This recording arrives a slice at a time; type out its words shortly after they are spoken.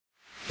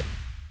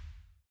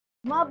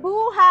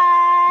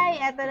Mabuhay!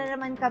 Ito na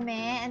naman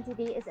kami and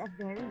today is a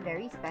very,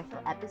 very special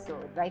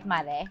episode. Right,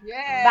 Mare?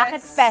 Yes! Bakit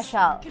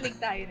special? Kilig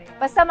tayo na yun.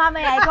 Basta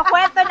mamaya,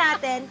 ikukwento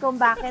natin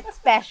kung bakit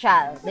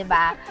special, di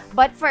ba?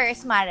 But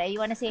first, Mare, you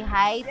wanna say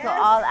hi to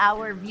all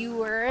our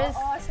viewers?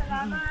 Oo,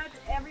 salamat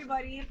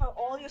everybody for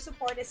all your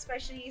support,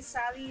 especially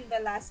Sally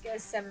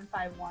Velasquez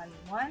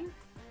 7511,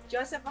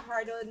 Joseph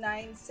Fajardo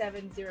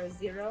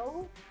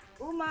 9700,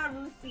 Uma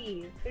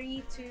Ruthie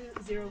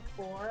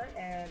 3204,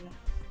 and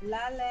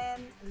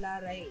Lalen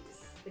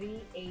Lares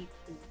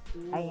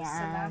 3822. Ayan.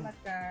 Salamat,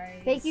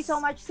 guys. Thank you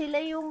so much. Sila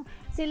yung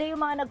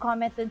mga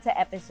nag-comment dun sa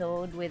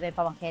episode with the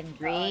Pamangkin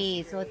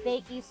Grace. So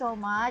thank you so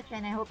much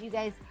and I hope you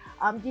guys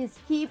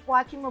just keep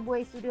watching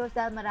Mabuhay Studios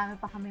dahil marami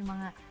pa kami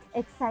mga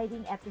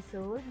exciting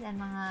episodes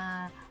and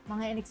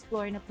mga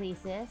in-explore na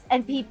places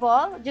and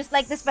people, just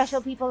like the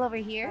special people over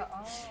here.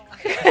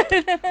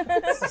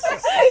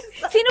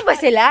 Sino ba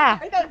sila?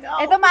 I don't know.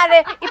 Ito,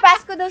 Mare,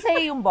 ipass ko daw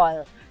sa'yo yung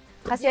ball.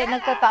 Kasi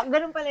nagtatalk.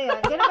 Ganun pala yun.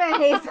 Ganun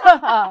pala yun. So,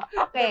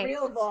 okay. The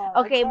real ball.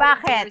 Okay, Like,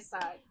 bakit?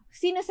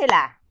 Sino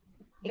sila?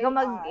 Ikaw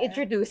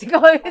mag-introduce.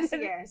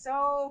 Sige.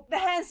 So, the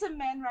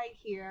handsome men right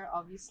here,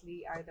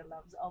 obviously, are the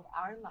loves of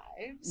our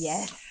lives.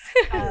 Yes.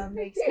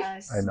 Makes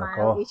us Ay,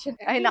 smile nako. each and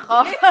Ay, every nako.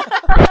 day.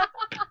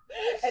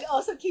 And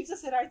also keeps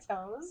us in our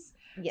toes.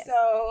 Yes.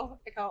 So,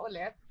 ikaw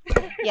ulit.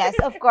 Yes,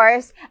 of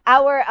course.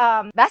 Our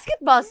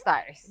basketball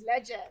stars.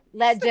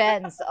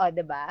 Legends. O,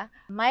 diba?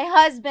 My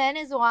husband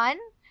is one.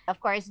 Of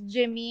course,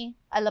 Jimmy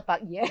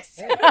Alapag. Yes.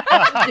 Jimmy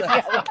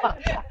Alapag.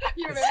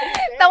 You remember his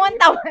name?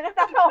 Tawan-tawa.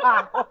 Natatawa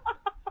ako.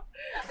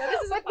 So this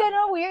is Ba't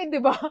gano'n weird,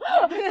 diba?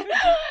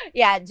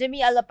 Yeah,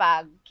 Jimmy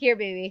Alapag. Here,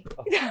 baby.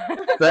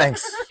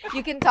 Thanks.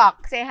 You can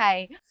talk. Say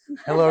hi.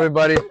 Hello,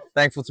 everybody.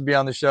 Thankful to be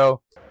on the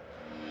show.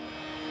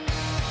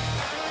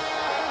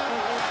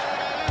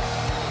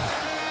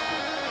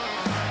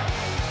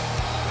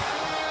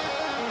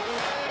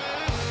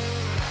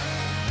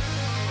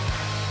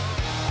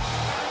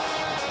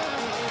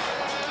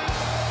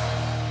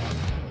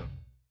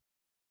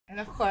 And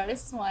of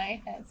course,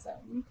 my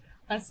handsome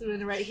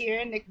husband right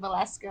here, Nic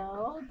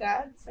Belasco.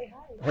 Dad, say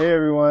hi. Hey,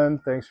 everyone.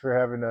 Thanks for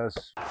having us.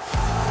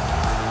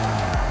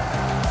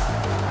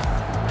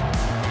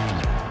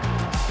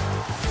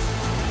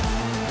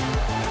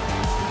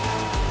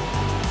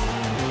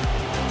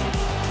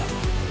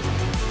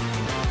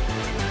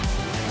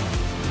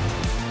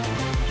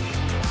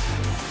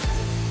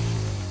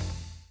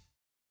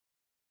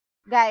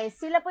 Guys,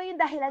 sila po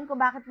yung dahilan kung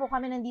bakit po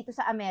kami nandito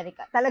sa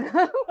Amerika.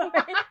 Talagang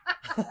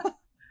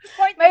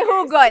may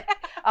hugot.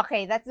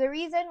 Okay, that's the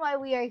reason why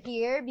we are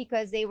here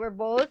because they were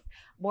both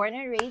born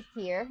and raised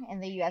here in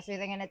the US. So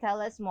they're gonna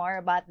tell us more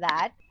about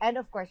that. And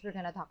of course, we're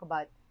gonna talk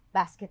about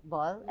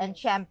basketball. And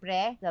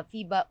syempre, the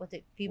FIBA, what's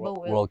it?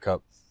 FIBA World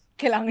Cup.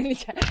 Kailangan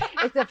niya.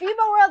 It's the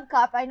FIBA World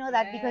Cup. I know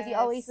that because he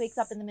always Yes. wakes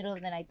up in the middle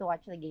of the night to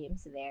watch the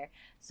games there.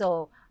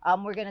 So,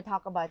 we're gonna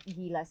talk about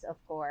Gilas, of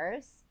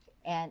course.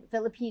 And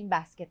Philippine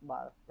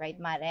basketball, right,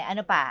 Mare?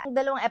 Ano pa?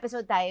 Dalawang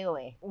episode tayo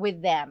with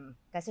them.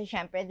 Kasi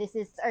syempre, this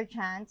is our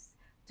chance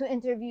to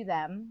interview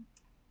them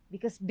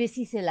because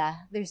busy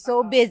sila. They're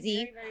so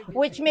busy, Very, very busy.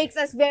 which makes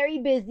us very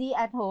busy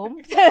at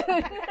home.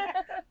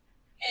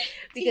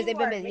 Because they've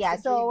been Teamwork busy. makes Yeah,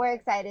 the so dream we're work.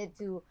 excited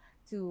to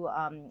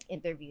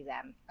interview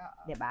them.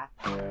 Diba?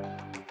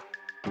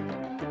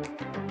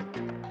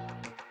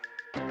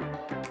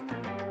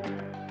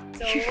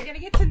 So we're gonna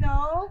get to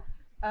know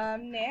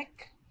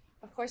Nic.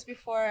 Of course,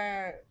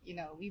 before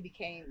we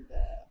became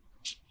the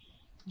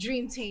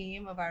dream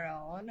team of our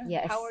own.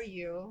 Yes. How were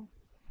you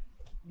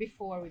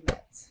before we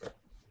met?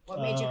 What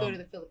made you go to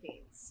the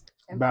Philippines?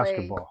 And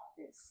Basketball.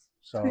 play this?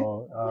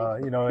 So,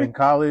 in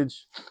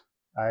college,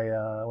 I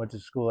went to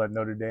school at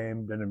Notre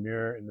Dame, then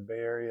Muir in the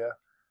Bay Area.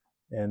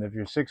 And if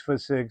you're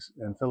 6'6"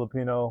 and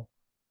Filipino,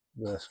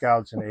 the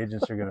scouts and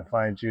agents are going to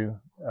find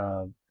you.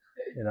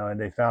 And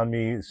they found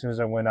me as soon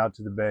as I went out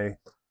to the Bay.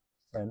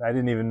 And I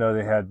didn't even know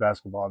they had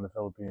basketball in the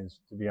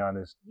Philippines, to be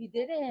honest. You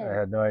did it. I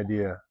had no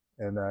idea.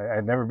 And I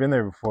had never been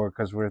there before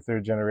because we're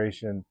third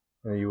generation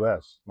in the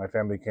U.S. My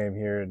family came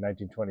here in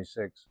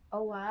 1926.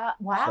 Oh, wow.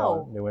 Wow.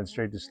 So they went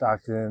straight to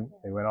Stockton.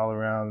 They went all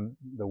around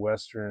the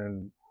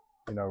western,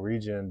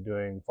 region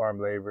doing farm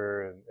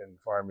labor and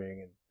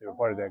farming, and they were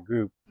part of that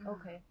group.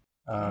 Okay.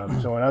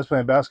 So when I was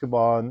playing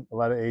basketball, and a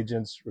lot of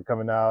agents were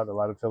coming out, a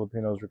lot of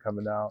Filipinos were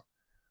coming out.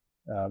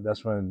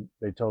 That's when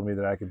they told me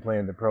that I could play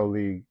in the pro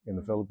league in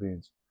the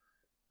Philippines.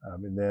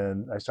 And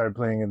then I started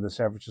playing in the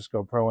San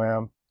Francisco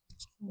Pro-Am,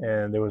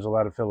 and there was a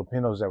lot of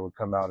Filipinos that would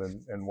come out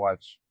and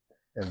watch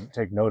and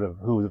take note of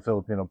who the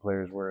Filipino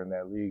players were in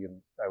that league,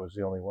 and I was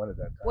the only one at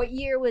that time. What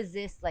year was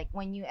this, like,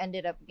 when you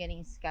ended up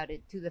getting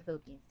scouted to the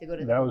Philippines to go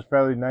to That was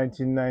probably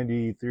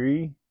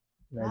 1993,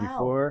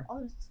 94. Wow.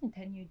 Oh, this is a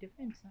 10-year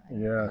difference.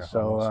 Yeah,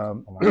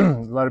 so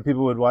a lot of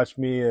people would watch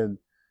me, and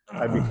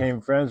I became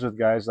friends with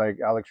guys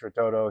like Alex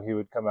Rototo. He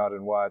would come out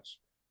and watch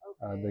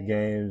the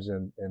games,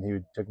 and he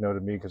would take note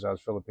of me because I was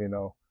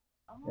Filipino.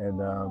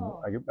 And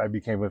I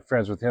became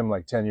friends with him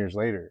like 10 years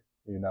later,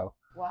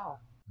 Wow.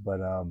 But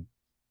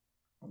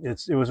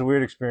it was a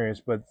weird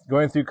experience. But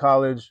going through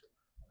college,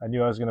 I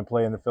knew I was going to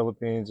play in the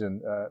Philippines,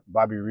 and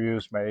Bobby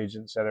Rios, my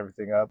agent, set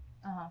everything up.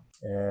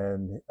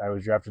 And I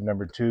was drafted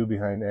number 2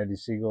 behind Andy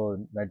Siegel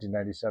in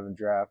 1997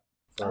 draft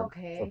for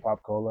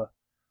Pop Cola,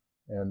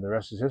 and the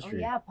rest is history.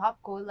 Oh yeah,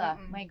 Pop Cola.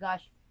 My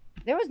gosh.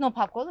 There was no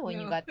Pop Cola when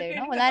you got there,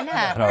 no? Wala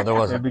na. No, there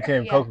wasn't. It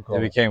became Coca-Cola.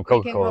 It became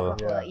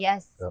Coca-Cola.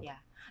 Yes. Yep. Yeah.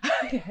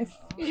 Yes.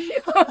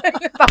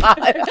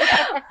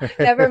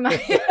 Never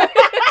mind.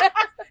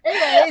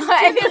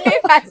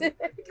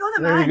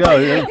 There you go.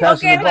 You're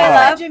passing Okay, the my ball.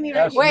 love. Jimmy,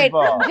 Passing the Wait,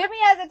 ball. Jimmy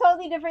has a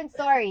totally different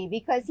story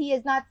because he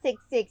is not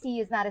 6'6". He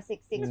is not a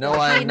 6'6". No,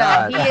 I'm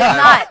not. He is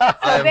not. So,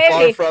 I'm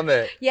baby. far from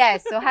it.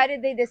 Yes. So, how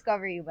did they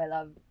discover you, my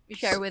love? You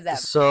share with them.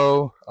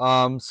 So,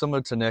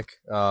 similar to Nick,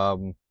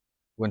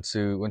 went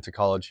to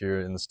college here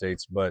in the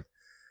States, but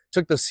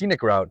took the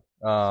scenic route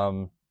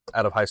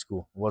out of high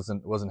school.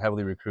 wasn't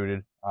heavily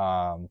recruited.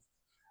 I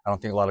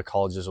don't think a lot of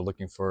colleges are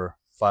looking for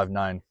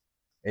 5'9"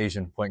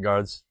 Asian point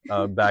guards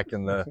back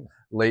in the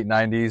late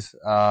 90s.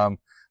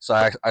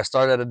 So I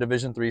started at a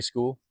Division III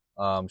school.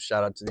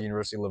 Shout out to the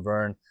University of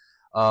Laverne.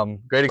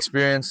 Great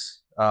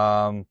experience,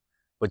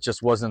 but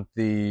just wasn't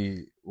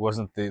the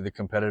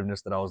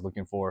competitiveness that I was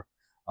looking for.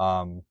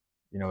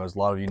 As a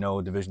lot of you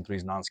know, Division III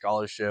is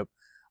non-scholarship.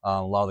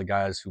 A lot of the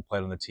guys who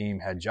played on the team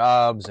had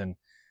jobs and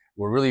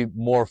were really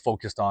more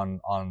focused on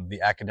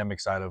the academic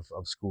side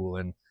of school.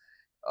 And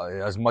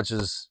as much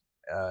as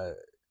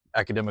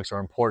academics are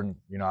important,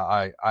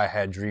 I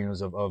had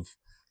dreams of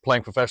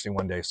playing professionally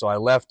one day. So I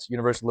left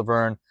University of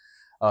Laverne,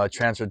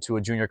 transferred to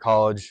a junior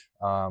college,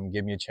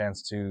 gave me a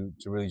chance to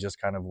really just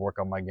kind of work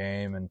on my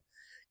game and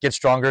get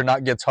stronger,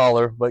 not get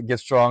taller, but get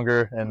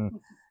stronger and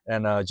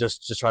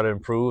just try to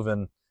improve.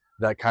 And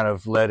that kind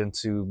of led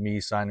into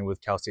me signing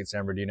with Cal State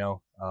San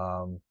Bernardino.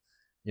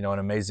 An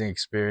amazing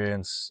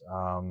experience.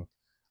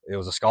 It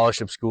was a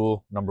scholarship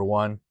school, number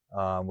 1,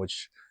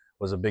 which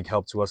was a big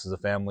help to us as a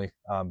family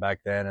back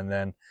then. And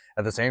then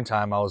at the same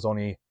time, I was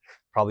only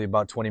probably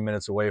about 20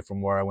 minutes away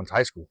from where I went to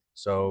high school.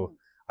 So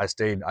I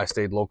stayed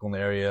local in the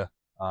area.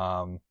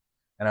 And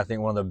I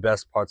think one of the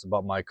best parts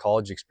about my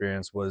college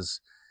experience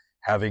was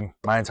having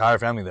my entire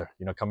family there,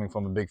 coming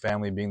from a big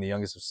family, being the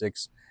youngest of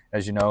 6,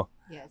 as you know.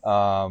 Yes.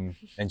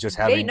 And just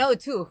having, they know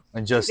too.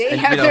 And just, they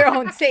have their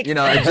own 6.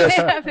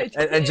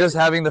 And just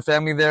having the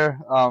family there,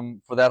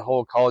 for that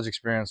whole college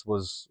experience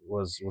was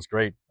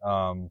great.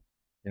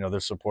 Their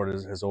support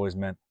has always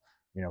meant,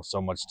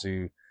 so much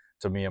to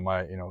me in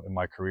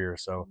my career.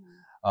 So,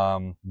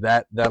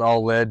 that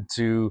all led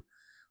to,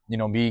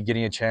 me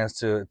getting a chance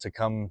to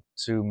come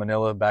to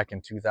Manila back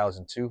in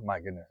 2002. My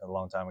goodness, a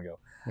long time ago.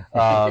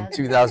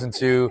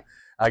 2002,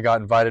 I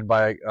got invited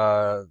by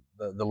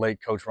the late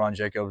Coach Ron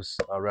Jacobs.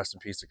 Rest in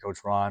peace to Coach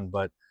Ron.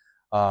 But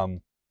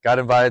got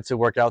invited to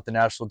work out the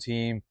national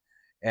team.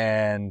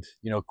 And,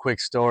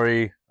 quick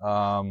story,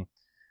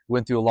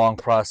 went through a long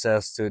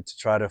process to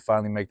try to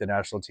finally make the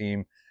national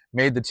team.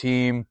 Made the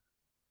team,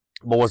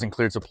 but wasn't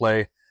cleared to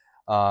play.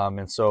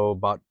 And so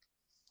about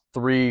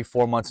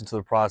 3-4 months into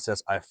the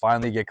process, I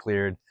finally get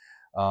cleared,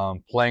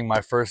 playing my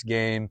first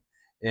game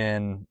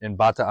in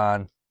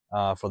Bataan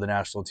for the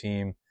national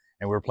team,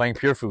 and we were playing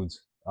Pure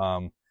Foods.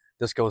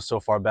 This goes so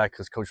far back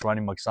because Coach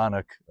Ronnie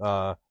Magsanak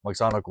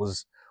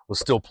was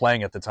still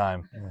playing at the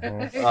time.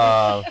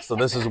 So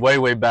this is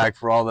way back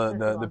for all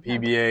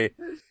the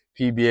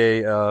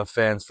PBA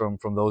fans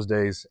from those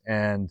days.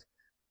 And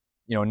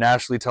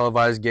nationally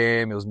televised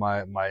game. It was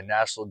my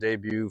national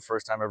debut,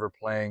 first time ever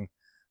playing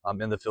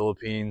in the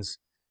Philippines.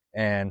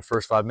 And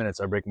first 5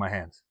 minutes, I break my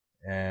hand.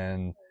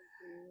 And,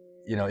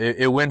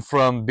 it went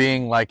from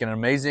being like an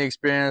amazing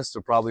experience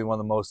to probably one of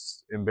the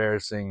most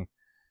embarrassing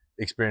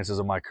experiences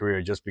of my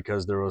career, just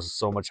because there was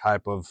so much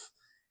hype of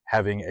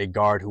having a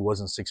guard who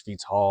wasn't 6 feet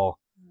tall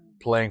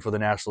playing for the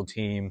national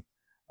team.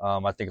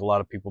 I think a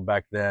lot of people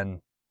back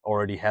then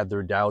already had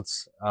their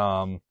doubts.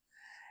 And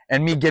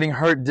me getting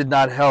hurt did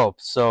not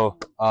help. So,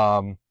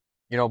 I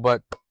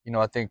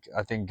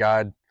think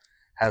God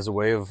has a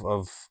way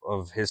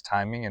of his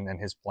timing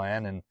and his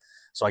plan. And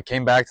so I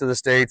came back to the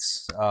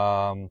States,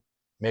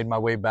 made my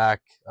way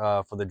back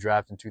for the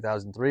draft in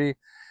 2003.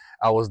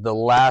 I was the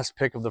last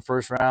pick of the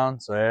first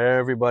round, so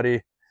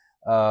everybody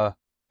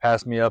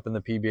passed me up in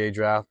the PBA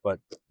draft. But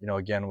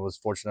again, was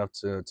fortunate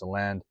enough to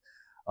land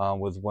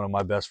with one of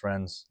my best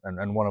friends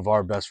and one of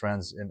our best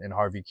friends in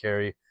Harvey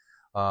Carey.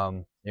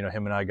 Him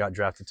and I got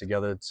drafted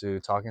together to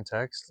Talk and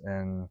Text,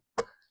 and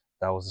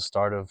that was the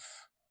start of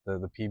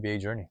the PBA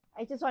journey.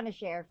 I just want to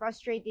share,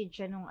 frustrated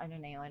siya nung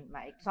na yun,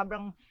 Mike.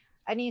 Sobrang,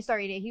 yung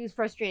story niya, he was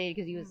frustrated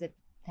because he was the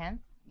 10th,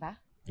 ba?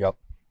 Yep.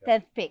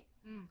 10th pick.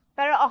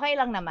 Pero okay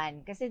lang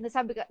naman. Kasi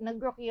nasabi ka,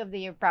 nag-rookie of the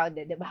year proud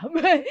di ba?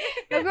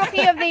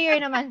 Nag-rookie of the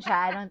year naman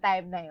siya nung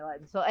time na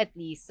yun. So at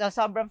least, so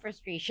sobrang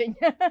frustration.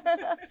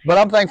 But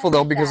I'm thankful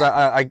though, because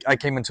I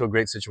came into a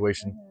great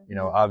situation.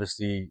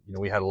 Obviously,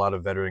 we had a lot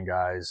of veteran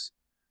guys,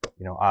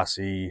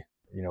 Asi,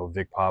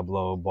 Vic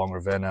Pablo, Bong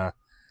Ravena,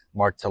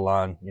 Mark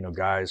Talan,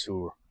 guys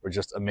who were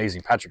just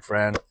amazing. Patrick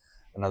Fran,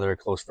 another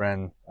close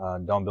friend,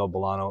 Don Bell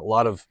Bolano,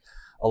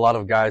 a lot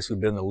of guys who've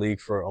been in the league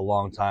for a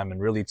long time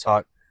and really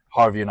taught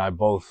Harvey and I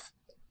both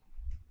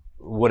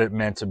what it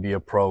meant to be a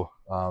pro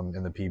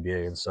in the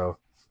PBA. And so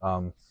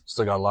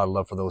still got a lot of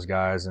love for those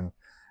guys, and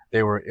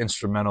they were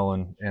instrumental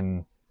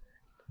in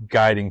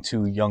guiding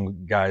two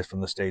young guys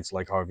from the States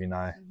like Harvey and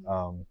I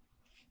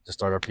to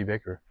start our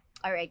PBA career.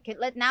 All right,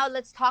 now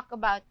let's talk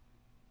about.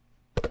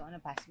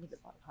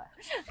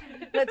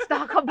 Let's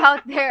talk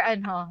about their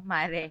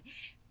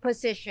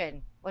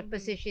position. What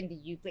position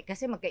did you play?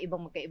 Kasi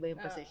magkaiba yung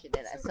position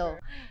nila. So,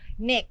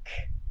 Nic,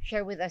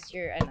 share with us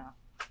your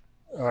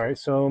All right,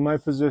 so my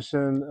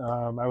position,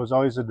 I was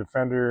always a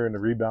defender and a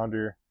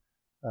rebounder.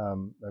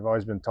 I've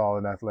always been tall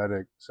and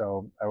athletic,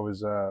 so I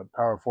was a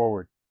power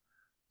forward.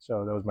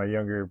 So that was my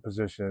younger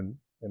position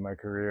in my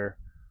career.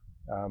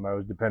 I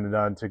was depended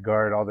on to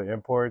guard all the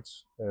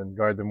imports and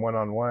guard them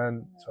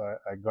one-on-one. So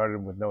I guarded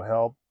them with no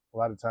help a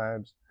lot of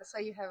times. That's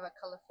why you have a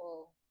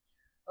colorful,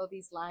 all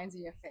these lines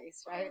in your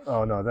face, right?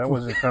 Oh no, that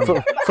wasn't from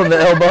the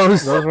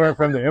elbows. Those weren't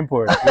from the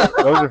imports.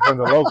 Those are from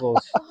the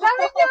locals.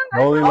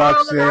 Molly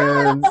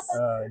Loxin,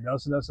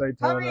 Nelson Asai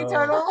How many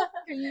total?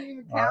 Can you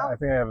even count? I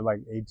think I have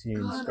like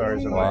 18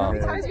 scars on my How head.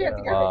 many times do you have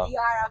to go to the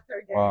ER after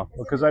a game? Wow.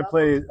 Because I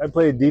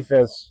played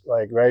defense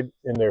like right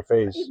in their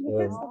face,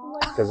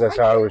 because that's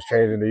how I was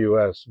trained in the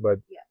U.S. But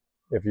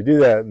if you do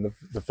that,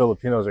 the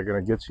Filipinos are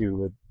going to get you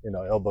with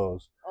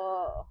elbows.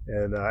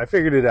 And I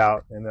figured it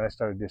out, and then I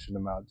started dishing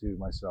them out to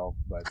myself.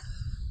 But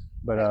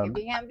if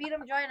you can't beat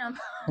them, join them.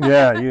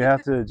 yeah, you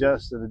have to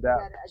adjust and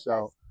adapt.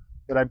 So,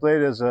 but I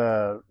played as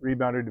a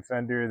rebounder,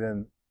 defender.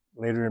 Then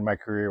later in my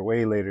career,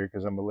 way later,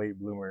 because I'm a late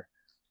bloomer,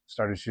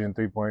 started shooting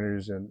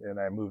 3-pointers, and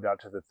I moved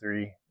out to the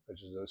 3,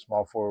 which is a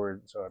small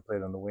forward. So I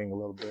played on the wing a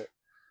little bit.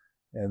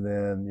 And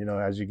then,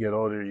 as you get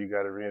older, you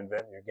got to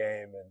reinvent your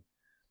game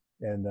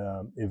and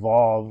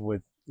evolve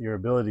with your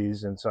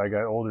abilities. And so I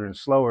got older and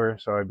slower,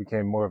 so I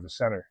became more of a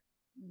center.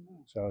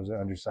 So I was an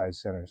undersized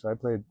center. So I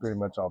played pretty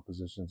much all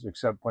positions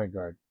except point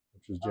guard,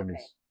 which was Jimmy's.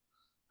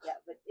 Okay. Yeah,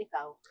 but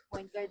ikaw,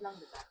 point guard lang,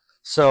 diba?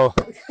 So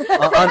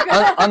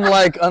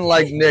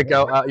unlike Nic,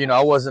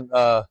 I wasn't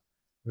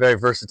very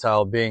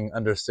versatile, being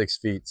under 6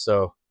 feet.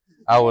 So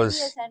I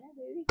was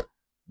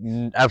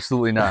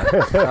absolutely not.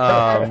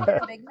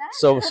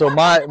 So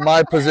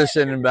my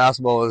position in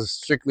basketball is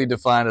strictly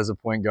defined as a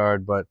point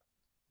guard, but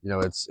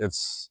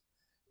it's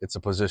a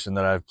position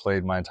that I've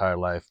played my entire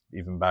life,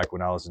 even back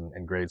when I was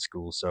in grade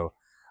school. So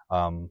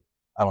I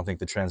don't think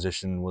the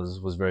transition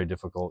was very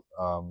difficult.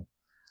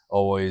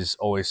 Always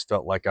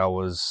felt like I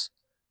was,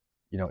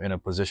 in a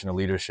position of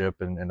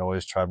leadership, and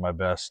always tried my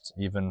best,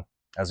 even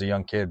as a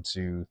young kid,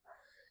 to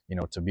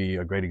be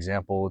a great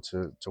example,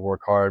 to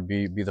work hard,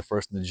 be the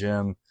first in the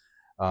gym,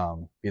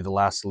 be the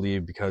last to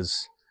leave,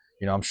 because,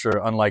 I'm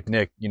sure, unlike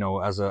Nic,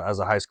 as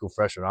a high school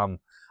freshman,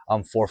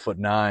 I'm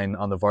 4'9"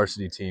 on the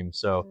varsity team.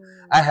 So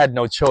I had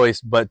no choice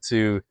but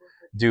to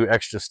do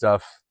extra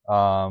stuff,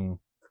 to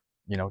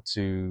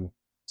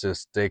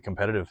stay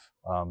competitive,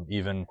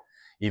 even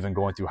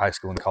going through high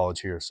school and college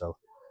here. So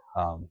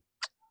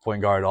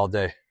point guard all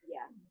day.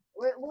 Yeah.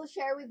 We'll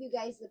share with you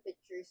guys the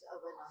pictures of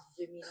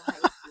Jimmy no high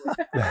school.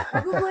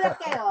 Magugulat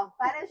kayo.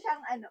 Parang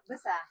siyang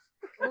basta.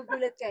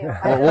 Magugulat kayo.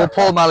 We'll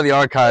pull them out of the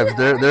archives.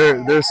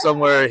 They're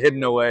somewhere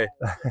hidden away.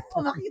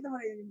 Makita mo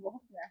rin yung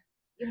buhok niya.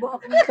 Yung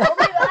buhok niya.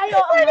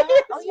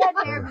 Oh, yeah,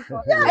 hair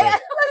before. Yeah.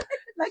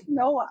 Like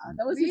Noah.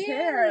 That was his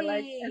hair. Really?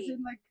 Like, as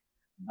in like,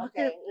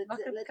 okay,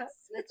 let's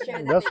share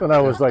that. That's when I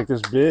was like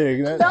this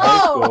big. High no!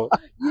 school.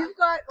 You've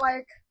got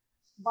like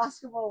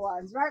basketball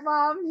ones, right,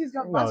 Mom? He's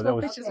got No, basketball that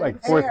was pictures like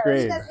of 4th hair.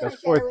 grade. That's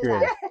 4th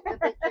grade. The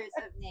pictures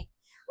of Nic.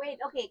 Wait,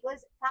 okay,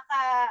 because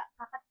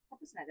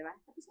tapos na, diba?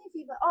 Tapos na yung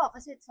FIBA. Oh,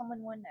 kasi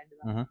someone won na,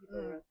 diba?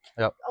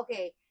 Yep.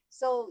 Okay,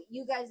 so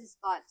you guys'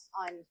 thoughts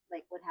on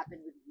like what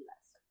happened with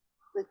Gilas?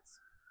 Let's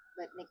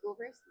let Nic go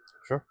first.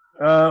 Sure.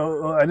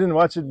 Well, I didn't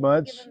watch it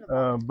much,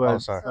 but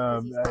sorry.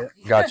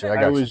 Got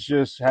I was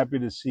just happy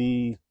to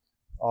see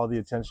all the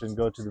attention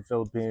go to the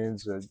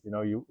Philippines.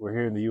 We're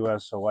here in the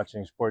U.S., so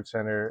watching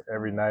SportsCenter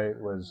every night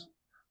was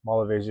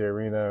Mall of Asia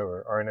Arena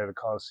or Araneta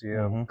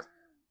Coliseum,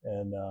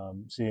 and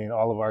seeing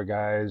all of our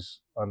guys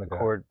on the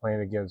court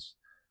playing against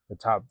the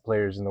top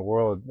players in the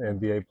world,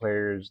 NBA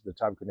players, the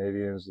top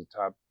Canadians, the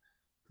top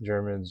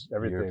Germans,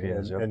 everything,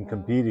 Europeans, and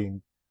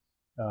competing.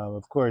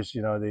 Of course,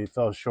 they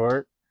fell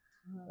short,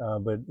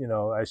 but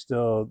I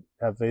still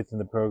have faith in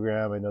the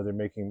program. I know they're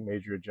making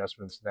major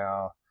adjustments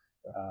now.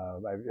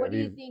 What do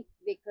you think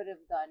they could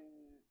have done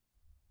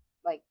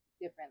like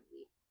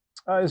differently?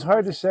 It's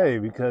hard to say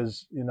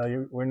because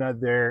we're not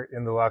there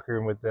in the locker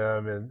room with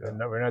them, and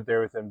we're not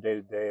there with them day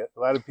to day. A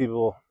lot of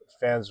people,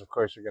 fans, of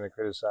course, are going to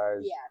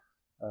criticize. Yeah.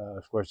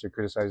 Of course, they're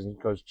criticizing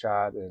Coach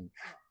Chad and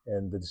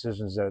the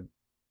decisions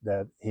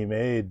that he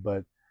made,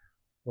 but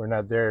we're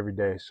not there every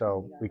day,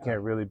 so we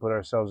can't really put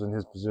ourselves in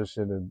his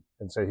position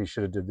and say he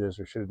should have did this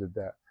or should have did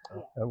that.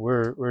 Yeah.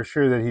 We're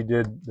sure that he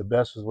did the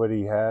best with what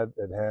he had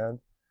at hand,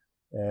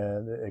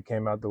 and it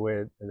came out the way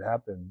it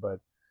happened.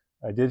 But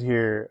I did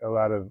hear a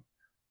lot of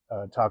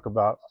talk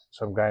about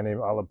some guy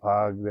named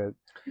Alapag that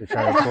they're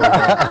trying to pull.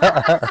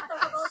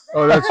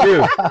 Oh, that's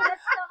you.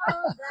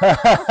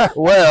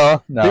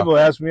 Well, no. People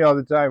ask me all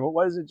the time, well,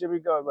 why doesn't Jimmy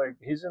go? I'm like,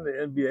 he's in the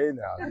NBA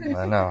now.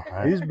 I know.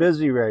 Right? He's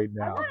busy right I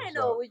now. want to so.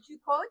 know, would you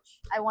coach?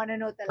 I want to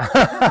know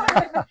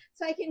talaga.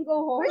 So I can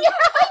go home.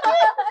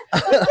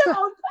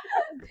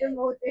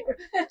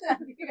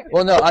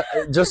 Well, no,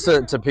 just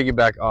to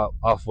piggyback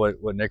off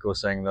what Nick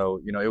was saying, though,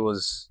 you know, it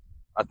was,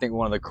 I think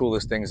one of the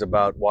coolest things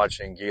about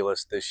watching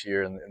Gilas this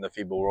year in the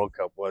FIBA World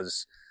Cup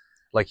was,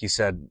 like he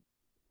said,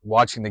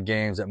 watching the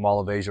games at Mall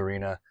of Asia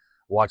Arena,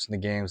 watching the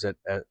games at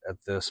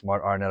the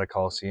Smart Arnetta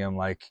Coliseum.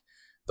 Like,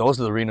 those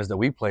are the arenas that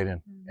we played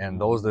in, and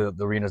those are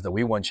the arenas that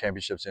we won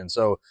championships in.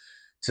 So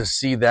to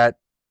see that,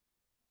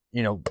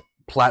 you know,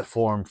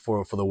 platform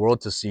for the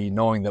world to see,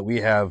 knowing that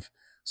we have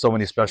so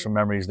many special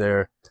memories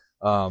there,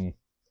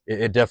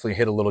 it definitely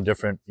hit a little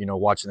different, you know,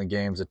 watching the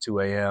games at 2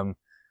 a.m.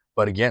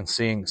 But again,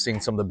 seeing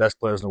some of the best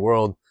players in the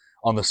world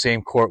on the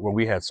same court where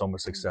we had so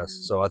much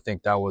success. So I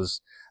think that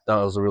was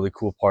a really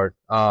cool part.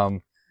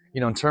 You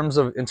know, in terms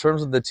of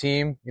the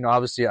team, you know,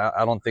 obviously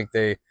I don't think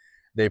they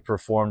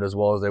performed as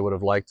well as they would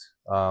have liked.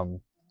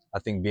 I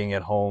think being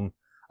at home,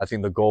 I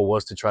think the goal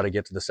was to try to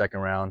get to the second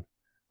round.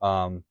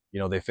 You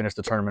know, they finished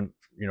the tournament,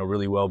 you know,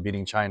 really well,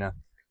 beating China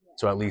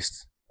to at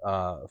least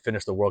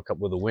finish the World Cup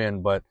with a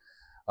win. But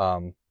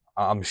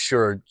I'm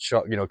sure,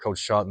 you know, Coach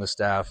Schott and the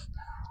staff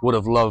would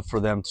have loved for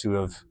them to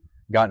have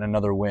gotten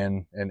another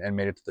win and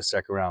made it to the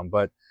second round.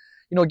 But,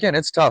 you know, again,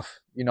 it's tough.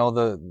 You know,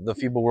 the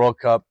FIBA World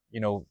Cup, you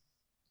know,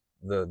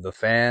 the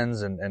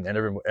fans and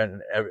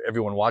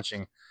everyone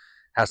watching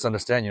has to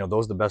understand, you know,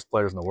 those are the best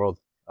players in the world.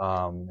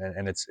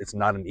 And it's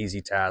not an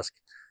easy task.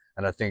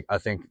 And I think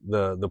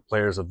the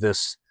players of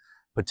this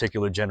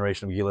particular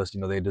generation of Gilas, you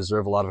know, they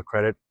deserve a lot of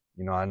credit.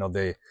 You know, I know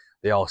they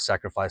all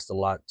sacrificed a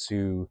lot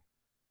to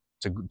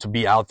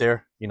be out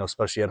there, you know,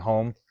 especially at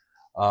home.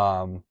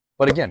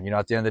 But again, you know,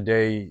 at the end of the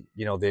day,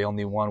 you know, they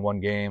only won one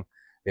game.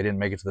 They didn't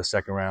make it to the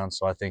second round.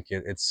 So I think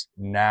it's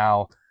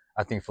now,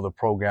 I think for the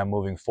program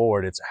moving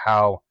forward, it's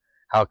how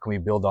can we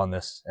build on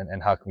this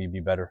and how can we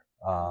be better?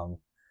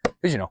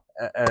 Because, you know,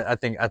 I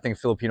think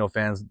Filipino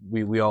fans,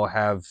 we all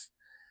have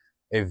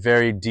a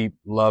very deep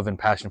love and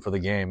passion for the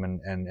game.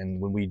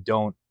 And when we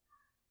don't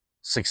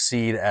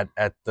succeed at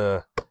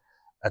the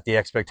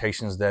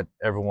expectations that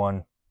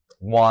everyone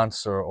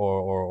wants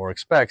or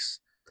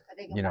expects,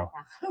 you know,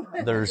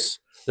 there's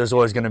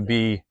always going to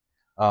be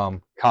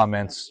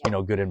comments, you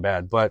know, good and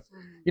bad. But,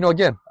 you know,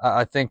 again,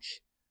 I think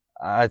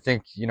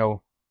you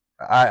know,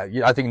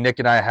 I think Nick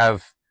and I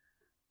have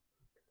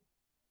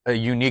a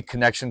unique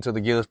connection to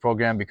the Gilas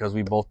program because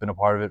we've both been a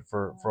part of it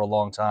for a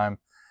long time.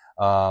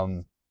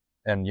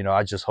 And, you know,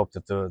 I just hope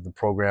that the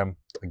program,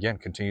 again,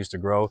 continues to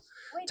grow.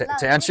 Wait,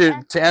 To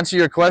answer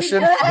your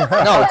question,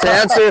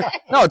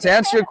 to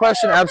answer your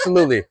question,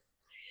 absolutely.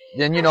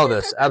 And you know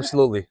this,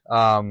 absolutely.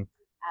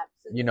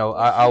 You know,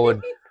 I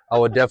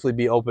would definitely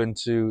be open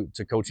to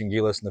coaching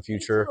Gilas in the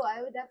future.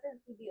 I would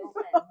definitely be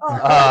open.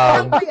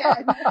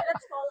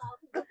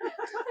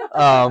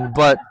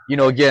 But you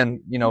know,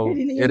 again, you know,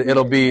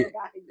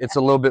 it's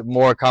a little bit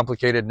more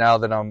complicated now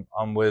that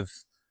I'm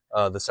with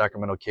the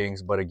Sacramento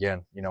Kings. But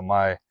again, you know,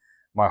 my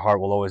heart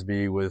will always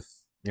be with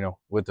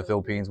the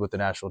Philippines, with the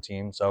national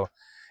team. So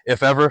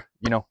if ever,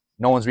 you know,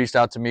 no one's reached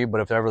out to me,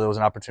 but if ever there was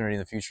an opportunity in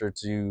the future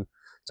to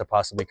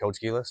possibly coach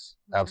Gilas,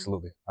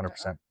 absolutely,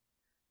 100%.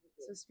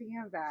 So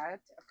speaking of that,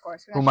 of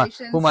course, Who am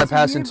I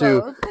passing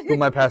to? Who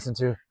am I passing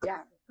to?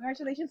 Yeah,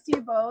 congratulations to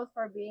you both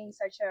for being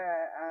such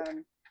a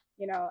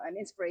you know, an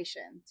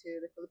inspiration to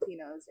the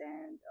Filipinos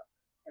and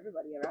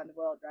everybody around the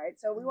world, right?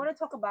 So we want to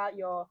talk about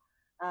your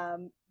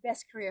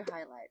best career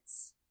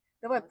highlights.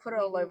 They would put it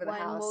all over the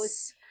house.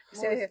 Most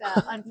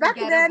unforgettable back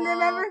then,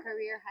 remember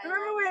career highlight.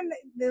 Remember when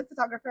the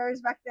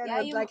photographers back then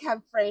Yeah, would like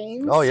have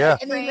frames? Oh, yeah.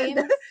 And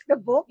even the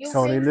books. Yung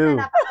Tony frames Liu.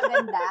 na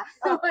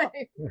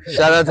napakaganda.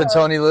 Shout out to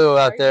Tony Liu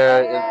out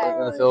there Yeah.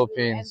 in the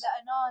Philippines.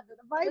 And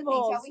the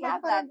Bibles. yeah, we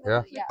have that.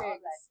 Yeah. Yeah, all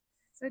that.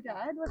 So,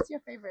 Dad, what's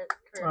your favorite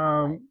career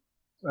highlight?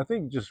 I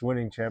think just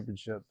winning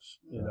championships,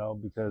 you know,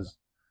 because,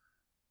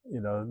 you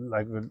know,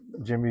 like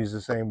Jimmy's the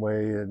same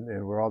way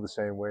and we're all the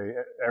same way.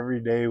 Every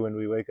day when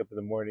we wake up in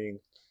the morning,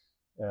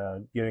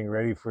 getting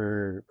ready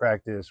for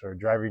practice or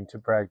driving to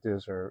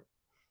practice or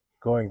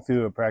going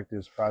through a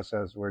practice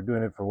process, we're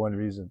doing it for one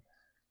reason,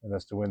 and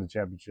that's to win the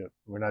championship.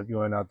 We're not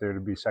going out there to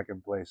be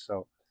second place.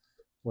 So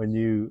when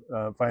you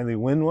finally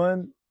win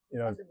one, you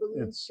know, The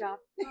balloon it's, shop.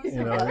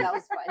 you know, That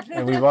was fun.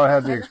 and we've all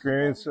had the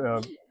experience.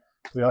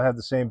 We all have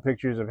the same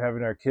pictures of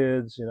having our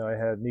kids. You know, I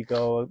had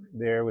Nico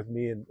there with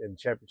me in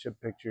championship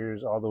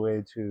pictures all the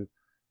way to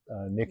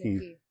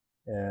Nikki.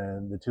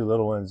 And the two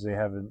little ones, they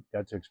haven't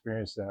got to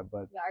experience that.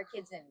 But Yeah, our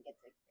kids didn't get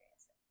to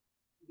experience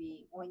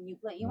it. When you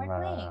play, you weren't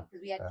playing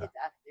because we had kids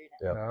after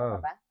that. Yep.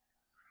 Oh.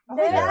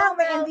 Diba? Yeah,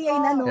 may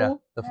NBA na, no?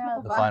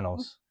 Yeah, the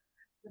finals.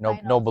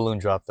 No balloon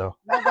drop though.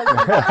 No balloon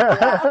drop.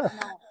 No.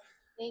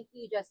 Thank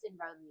you, Justin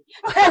Brownlee.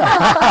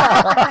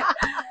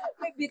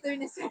 May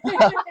bitterness.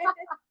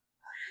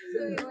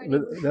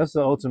 but that's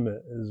the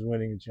ultimate, is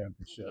winning a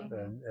championship,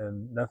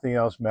 and nothing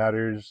else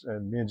matters.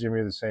 And me and Jimmy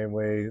are the same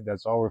way.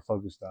 That's all we're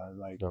focused on.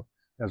 Like, Yep.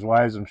 as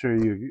wives, I'm sure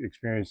you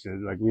experienced it.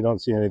 Like, we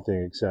don't see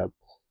anything except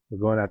we're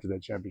going after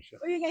that championship.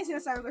 Well, you guys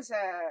sinasabi ko sa,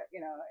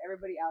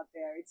 everybody out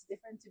there, it's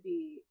different to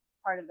be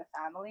part of the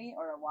family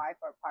or a wife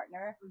or a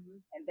partner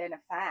and then a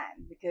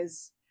fan,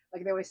 because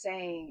like they were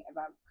saying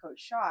about Coach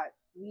Shot,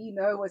 we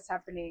know what's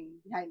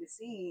happening behind the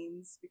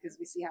scenes because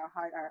we see how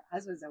hard our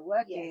husbands are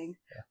working,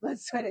 blood,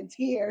 sweat, and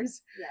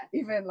tears.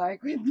 Yeah. Even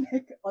like with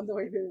Nick on the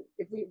way to,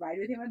 if we ride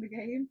with him on the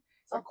game,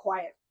 so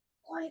quiet,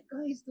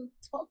 guys, don't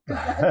talk.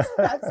 That's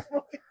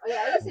oh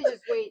yeah, I used to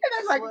just wait. And I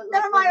was like,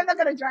 never mind, I'm not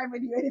gonna drive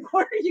with you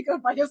anymore. You go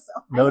by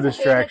yourself. No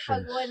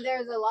distractions. When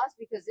there's a loss,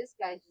 because this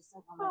guy's just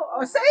like,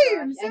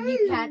 same. And he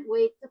can't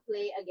wait to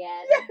play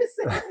again. Yes.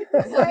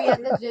 He'll be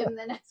at the gym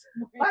the next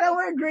morning. But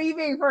we're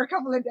grieving for a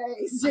couple of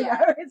days. You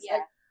know? It's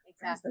like,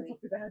 exactly.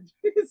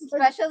 It's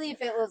Especially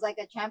if it was like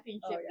a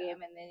championship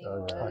game, and then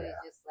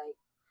just like,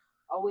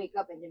 I'll wake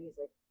up and Jimmy's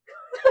like.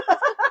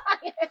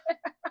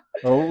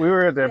 Well, we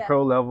were at that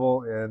pro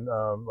level, and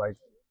like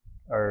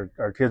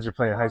our kids are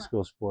playing high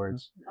school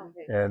sports,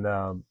 and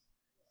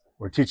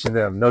we're teaching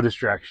them no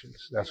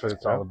distractions. That's what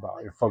it's all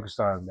about. You're focused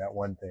on that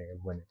one thing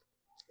of winning.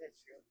 That's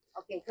true.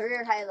 Okay,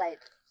 career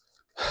highlights.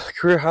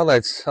 Career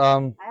highlights.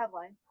 I have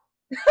one.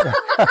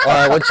 All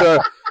right, what's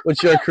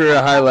your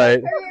career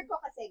highlight? Career ko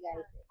kasi,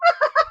 guys.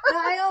 No,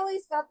 I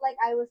always felt like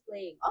I was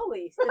playing.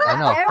 Always. I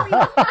know.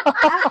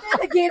 After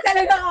the game,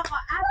 I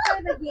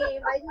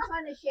just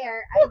want to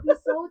share, I'd be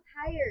so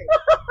tired.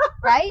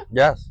 Right?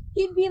 Yes.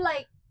 He'd be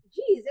like,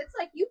 geez, it's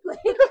like you played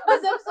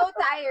because I'm so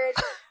tired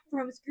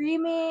from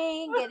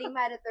screaming, getting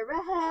mad at the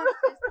refs,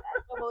 just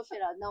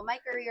emotional. No, my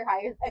career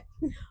highlight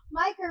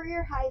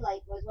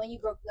was when you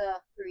broke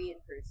the Korean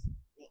curse.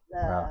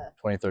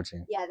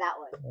 2013. Yeah, that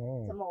one.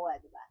 Samoa,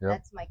 diba? Yep.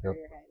 That's my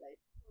career highlight.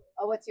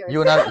 Oh, what's yours?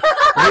 You and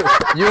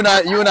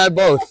I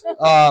both.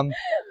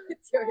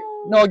 What's yours?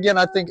 No, again,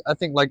 I think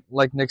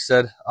like Nick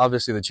said,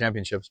 obviously the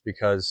championships,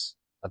 because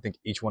I think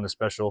each one is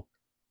special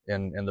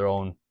in their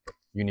own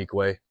unique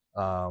way.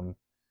 You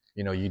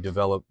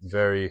develop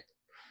very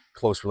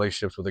close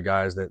relationships with the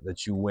guys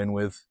that you win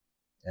with,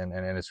 and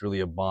it's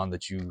really a bond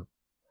that you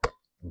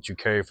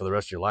carry for the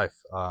rest of your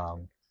life.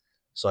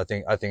 So I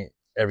think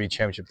every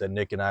championship that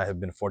Nick and I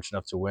have been fortunate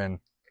enough to win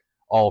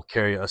all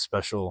carry a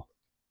special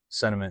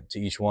sentiment to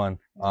each one.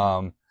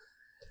 And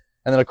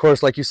then of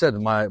course, like you said,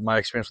 my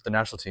experience with the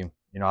national team,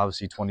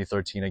 obviously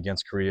 2013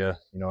 against Korea,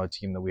 a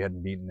team that we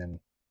hadn't beaten in,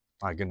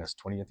 my goodness,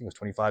 I think it was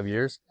 25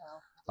 years.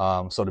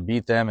 Wow. So to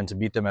beat them and to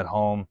beat them at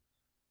home,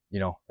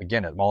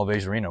 again, at Mall of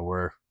Asia Arena,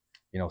 where,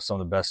 some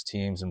of the best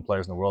teams and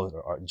players in the world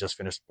are just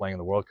finished playing in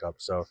the World Cup.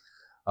 So,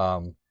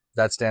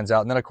 that stands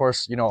out. And then of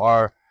course,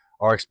 our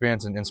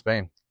experience in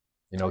Spain,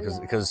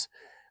 because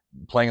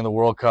playing in the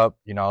World Cup,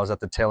 I was at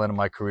the tail end of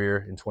my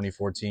career in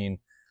 2014.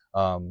 We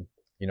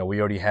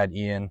already had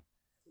Ian.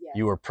 Yeah.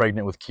 You were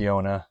pregnant with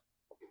Kiona.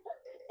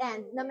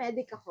 And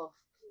na-medic ako.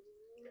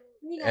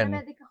 Hindi nga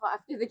na-medic ako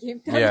after the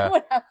game.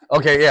 Yeah.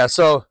 Okay, yeah.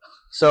 So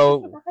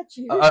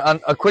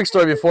a quick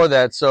story before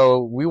that.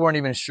 So we weren't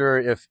even sure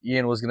if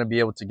Ian was going to be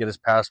able to get his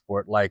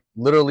passport. Like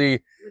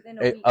literally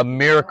a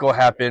miracle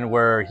happened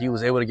where he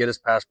was able to get his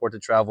passport to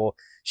travel.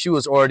 She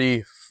was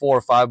already 4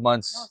 or 5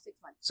 months. No, 6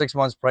 months. 6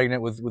 months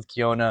pregnant with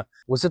Kiona.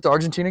 Was it the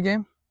Argentina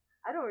game?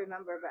 I don't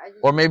remember, but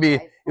or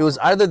maybe it was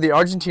either the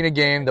Argentina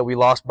game that we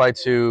lost by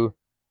 2,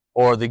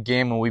 or the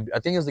game when I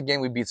think it was the game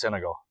we beat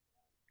Senegal,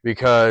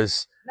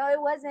 because no, it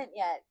wasn't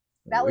yet.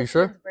 That was his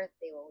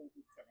birthday when we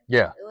beat Senegal.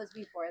 Yeah, it was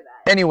before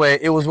that. Anyway,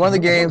 it was one of the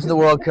games in the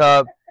World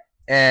Cup,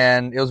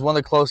 and it was one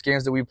of the close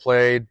games that we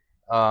played.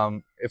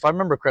 If I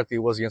remember correctly,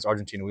 it was against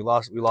Argentina. We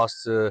lost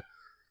to,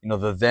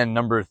 the then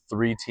number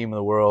 3 team in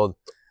the world.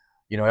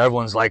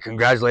 Everyone's like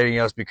congratulating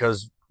us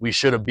because we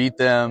should have beat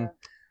them,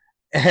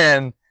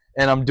 and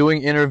I'm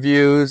doing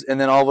interviews, and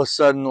then all of a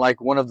sudden, like,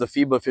 one of the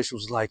FIBA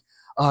officials was like,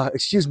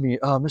 excuse me,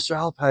 Mr.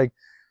 Alapag,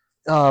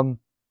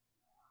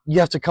 you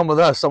have to come with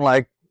us. I'm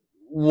like,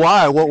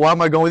 why? Why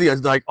am I going with you?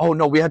 It's like, oh,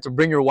 no, we had to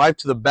bring your wife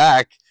to the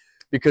back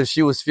because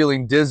she was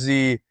feeling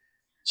dizzy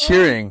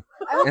cheering.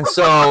 And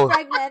so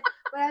pregnant,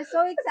 but I was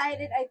so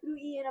excited, I threw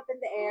Ian up in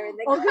the air, and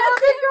and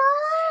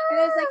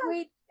I was like,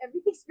 wait,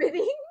 everything's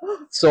spinning.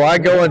 So I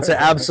go into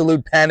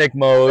absolute panic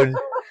mode,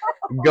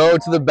 go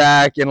to the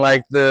back, and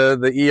like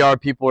the ER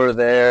people are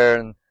there,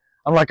 and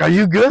I'm like, are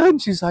you good?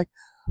 And she's like,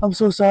 I'm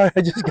so sorry,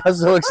 I just got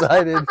so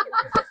excited.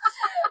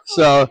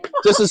 So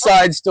just a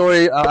side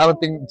story. I don't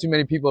think too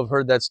many people have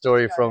heard that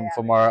story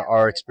from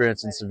our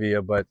experience in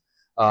Sevilla, but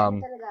I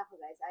was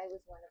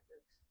one of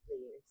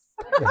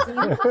the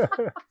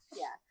players.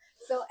 Yeah.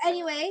 So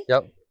anyway,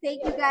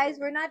 thank you guys.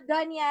 We're not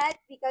done yet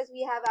because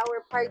we have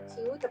our part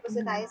 2. Tapos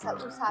na tayo sa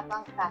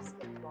Usapang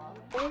basketball.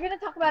 And we're gonna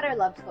talk about our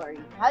love story.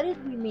 How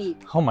did we meet?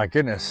 Oh my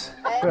goodness.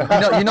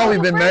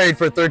 We've been married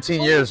for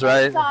 13 years,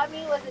 right? When you saw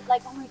me, was it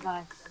like, oh my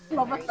gosh,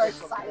 love at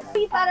first sight?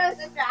 We thought I was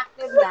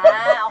attractive na.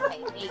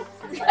 Okay,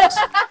 thanks.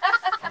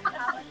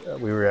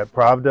 We were at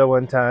Pravda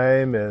one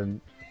time,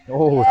 and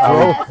Oh,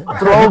 Yes.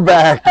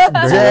 throwback.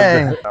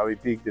 Dang. Ali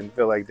Peak didn't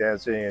feel like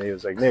dancing, and he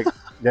was like, Nick,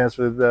 dance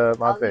with Ali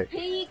Mafe.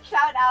 Peak,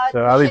 shout out.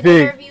 So We Ali should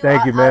Peak, interview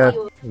thank you, man.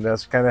 Ali. And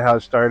that's kind of how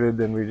it started.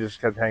 Then we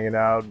just kept hanging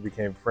out,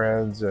 became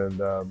friends, and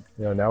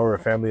now we're a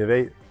family of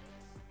 8.